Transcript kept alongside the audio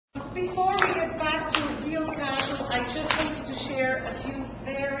Before we get back to real casual, I just wanted to share a few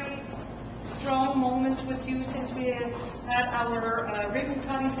very strong moments with you since we had our ribbon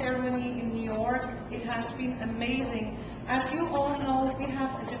cutting ceremony in New York. It has been amazing. As you all know, we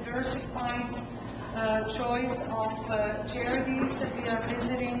have a diversified choice of charities that we are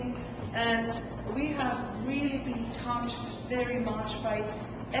visiting, and we have really been touched very much by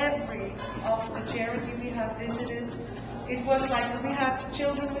every of the charity we have visited. It was like we had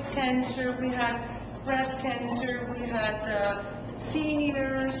children with cancer, we had breast cancer, we had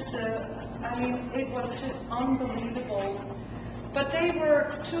seniors. I mean, it was just unbelievable. But they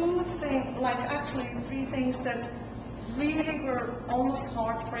were two things, like actually three things that really were almost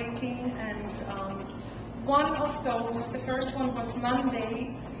heartbreaking. And one of those, the first one was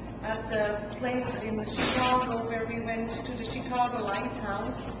Monday at the place in Chicago where we went to the Chicago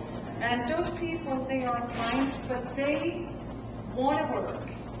Lighthouse. And those people, they are blind, but they want to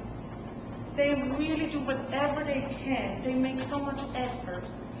work. They really do whatever they can. They make so much effort.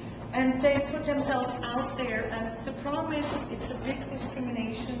 And they put themselves out there. And the problem is, it's a big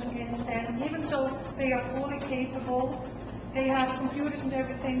discrimination against them. Even so, they are fully capable. They have computers and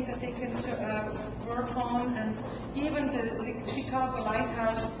everything that they can work on. And even the Chicago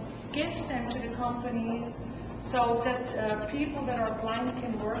Lighthouse gives them to the companies so that people that are blind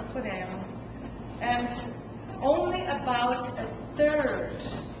can work for them. And only about a third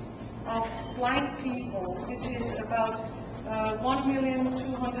of blind people, which is about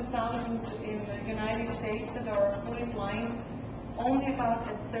 1,200,000 in the United States that are fully blind, only about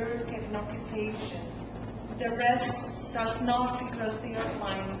a third get an occupation. The rest does not because they are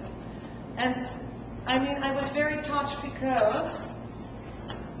blind. And I mean, I was very touched because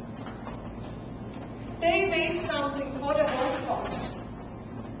they made something for the Holocaust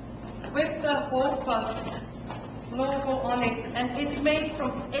with the Holocaust logo on it, and it's made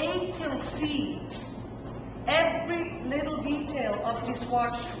from A till Z. Every little detail of this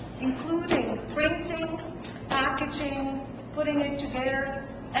watch, including printing, packaging, putting it together,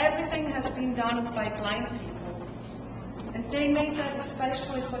 everything has been done by blind people. And they made that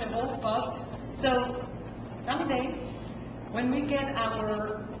especially for the Holocaust. So someday, when we get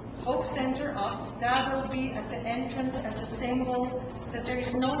our Hope Center up, that will be at the entrance as a symbol that there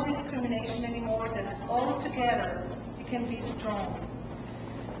is no discrimination anymore, that all together we can be strong.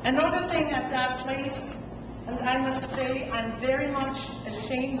 Another thing at that place, and I must say I'm very much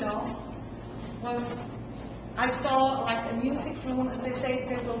ashamed of, was I saw like a music room, and they say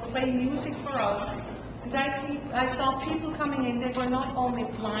they will play music for us. And I saw people coming in, they were not only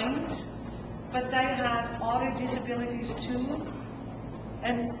blind, but they had other disabilities too.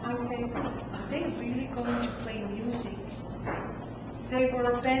 And I say, are they really going to play music? They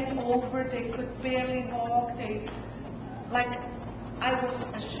were bent over, they could barely walk, I was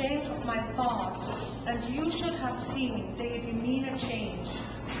ashamed of my thoughts. And you should have seen their demeanor change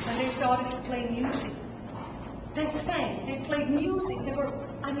when they started to play music. They sang, they played music, they were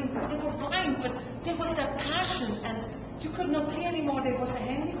blind, but there was that passion, and you could not see anymore there was a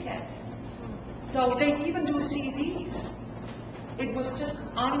handicap. So they even do CDs. It was just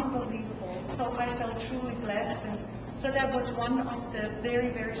unbelievable. So I felt truly blessed, and so that was one of the very,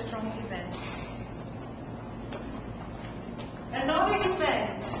 very strong events. Another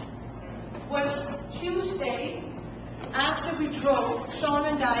event was Tuesday after we drove, Sean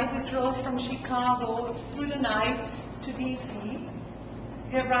and I, we drove from Chicago through the night to DC.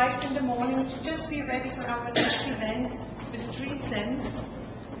 We arrived in the morning to just be ready for our next event with Street Sense.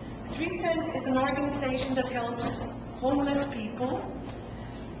 Street Sense is an organization that helps homeless people.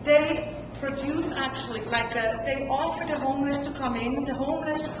 They produce actually, they offer the homeless to come in. The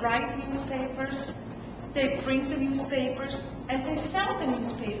homeless write newspapers, they print the newspapers, and they sell the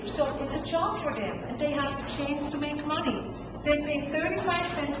newspapers. So it's a job for them, and they have the chance to make money. They pay 35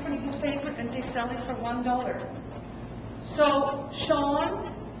 cents per newspaper, and they sell it for $1. So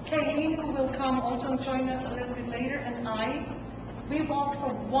Sean, Kayleen, who will come also and join us a little bit later, and we walked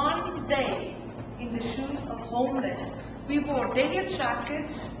for 1 day in the shoes of homeless. We wore day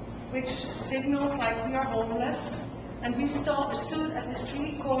jackets, which signals like we are homeless, and we stood at the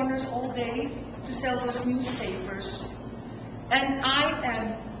street corners all day to sell those newspapers. And I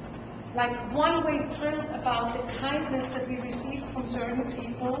am one way thrilled about the kindness that we received from certain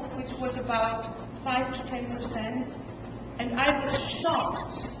people, which was about 5 to 10%. And I was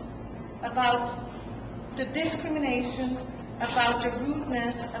shocked about the discrimination, about the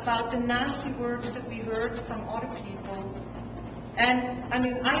rudeness, about the nasty words that we heard from other people. And I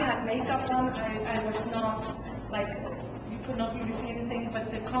mean, I had makeup on, I was not, you could not really see anything,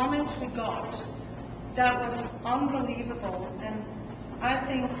 but the comments we got, that was unbelievable. And I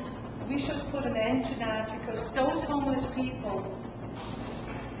think we should put an end to that, because those homeless people,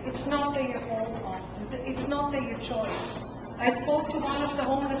 it's not their home often. It's not their choice. I spoke to one of the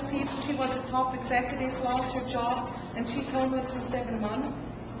homeless people. She was a top executive, lost her job, and she's homeless in 7 months.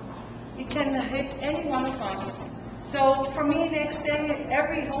 It can hit any one of us. So for me, next day,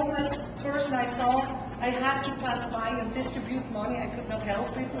 every homeless person I saw, I had to pass by and distribute money. I could not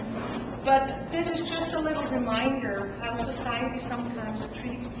help it. But this is just a little reminder how society sometimes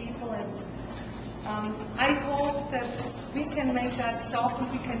treats people, and I hope that we can make that stop,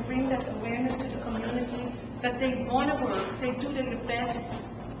 and we can bring that awareness to the community, that they want to work, they do their best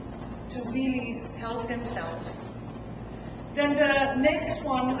to really help themselves. Then the next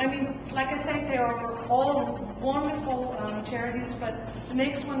one, I mean, like I said, they are all wonderful charities, but the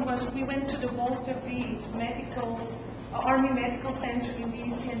next one was, we went to the Walter V. Army Medical Center in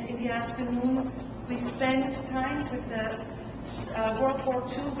DC, and in the afternoon we spent time with the World War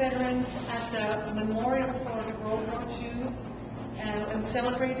II veterans at the memorial for the World War II, and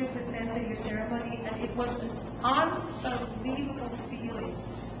celebrated with them their ceremony, and it was an unbelievable feeling.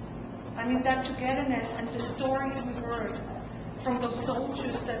 I mean, that togetherness and the stories we heard from those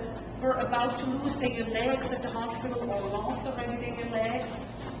soldiers that were about to lose their legs at the hospital or lost already their legs,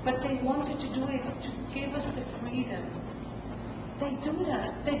 but they wanted to do it to give us the freedom. They do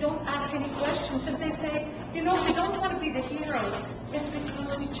that. They don't ask any questions, and they say, you know, we don't want to be the heroes. It's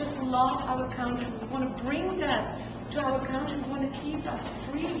because we just love our country. We want to bring that to our country. We want to keep us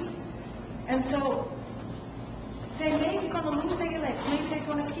free. And so they may be going to lose their legs. Maybe they're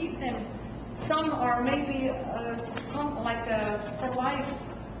going to keep them. Some are maybe for life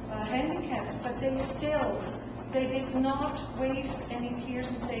handicapped, but they did not waste any tears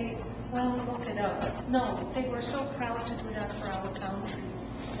and say, well, look at us. No, they were so proud to do that for our country.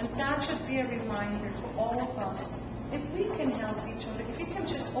 And that should be a reminder for all of us. If we can help each other, if we can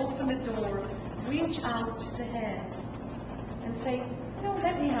just open the door, reach out the hand, and say, you know,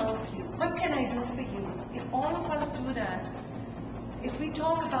 let me help you. What can I do for you? If all of us do that, if we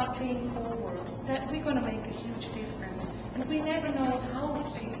talk about paying forward, that we're going to make a huge difference. And we never know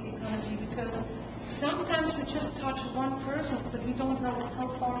how big it's going to be, because sometimes we just touch one person, but we don't know how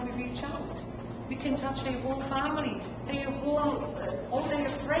far we reach out. We can touch their whole family, all their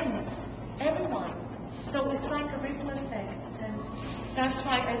friends, everyone. So it's like a ripple effect, and that's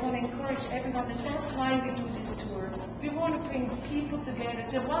why I want to encourage everyone, and that's why we do this tour. We want to bring people together.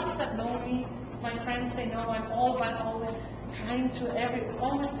 The ones that know me, my friends, they know I'm all about always trying to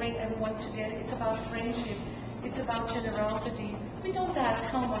always bring everyone together. It's about friendship. It's about generosity. We don't ask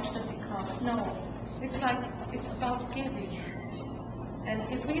how much does it cost. No. It's about giving. And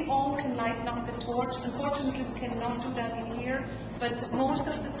if we all can lighten up the torch, unfortunately we cannot do that in here, but most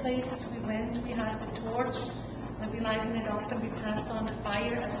of the places we went, we had the torch, and we lightened it up, and we passed on the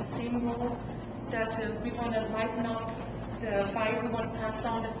fire as a symbol that we want to lighten up the fire, we want to pass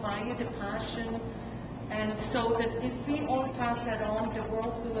on the fire, the passion, and so that if we all pass that on, the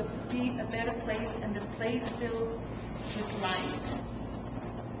world will be a better place, and a place filled with light.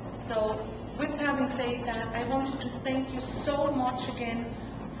 So, with having said that, I wanted to thank you so much again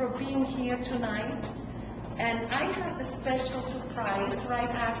for being here tonight. And I have a special surprise right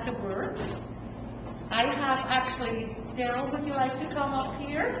afterwards. I have actually, Daryl, would you like to come up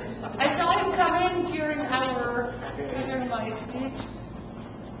here? I saw him come in during my speech.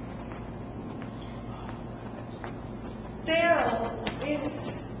 Daryl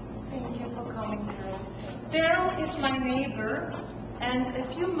is, thank you for coming, Daryl. Daryl is my neighbor. And a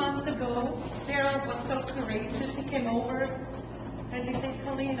few months ago, Daryl was so courageous. He came over and he said,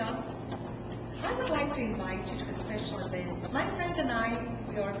 Paulina, I would like to invite you to a special event. My friend and I,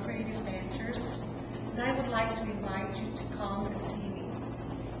 we are creative dancers, and I would like to invite you to come and see me.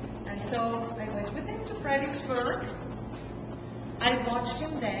 And so I went with him to Fredericksburg. I watched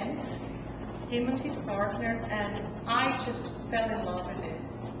him dance, him and his partner, and I just fell in love with him.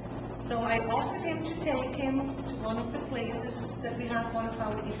 So I offered him to take him to one of the places that we have one of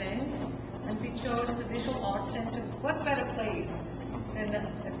our events, and we chose the Visual Arts Center. What better place than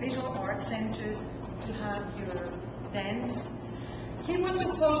a Visual Arts Center to have your dance? He was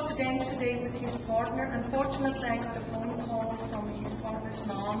supposed to dance today with his partner. Unfortunately, I got a phone call from his partner's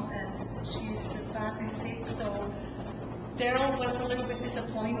mom, and she's badly sick, so Daryl was a little bit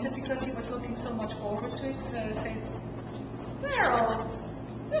disappointed because he was looking so much forward to it. So I said, Daryl,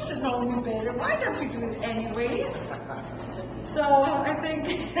 you should know me better. Why don't you do it anyways? So I think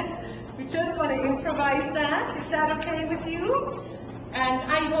we're just going to improvise that. Is that okay with you? And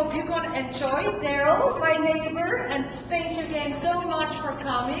I hope you're going to enjoy Daryl, my neighbor. And thank you again so much for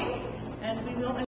coming. And we will